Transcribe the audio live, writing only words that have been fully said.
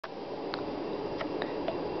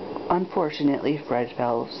Unfortunately, Fred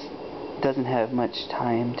Phelps doesn't have much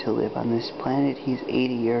time to live on this planet. He's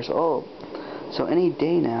 80 years old. So any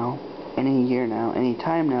day now, any year now, any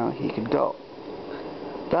time now, he could go.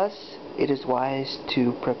 Thus, it is wise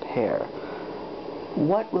to prepare.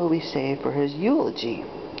 What will we say for his eulogy?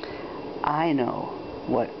 I know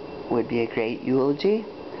what would be a great eulogy.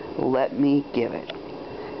 Let me give it.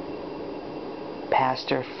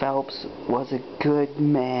 Pastor Phelps was a good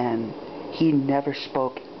man. He never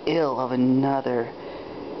spoke ill of another.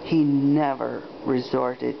 He never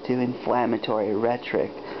resorted to inflammatory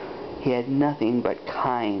rhetoric. He had nothing but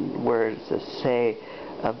kind words to say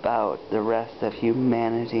about the rest of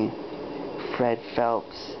humanity. Fred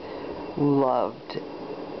Phelps loved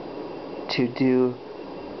to do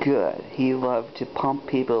good. He loved to pump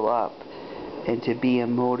people up and to be a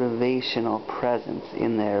motivational presence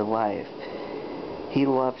in their life. He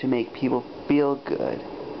loved to make people feel good.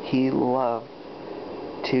 He loved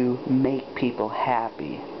to make people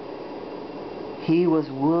happy. He was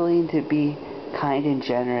willing to be kind and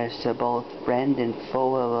generous to both friend and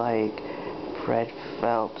foe alike. Fred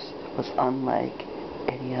Phelps was unlike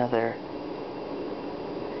any other.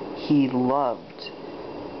 He loved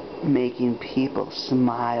making people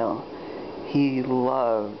smile. He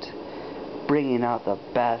loved bringing out the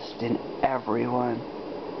best in everyone.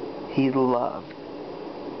 He loved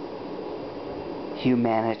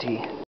humanity.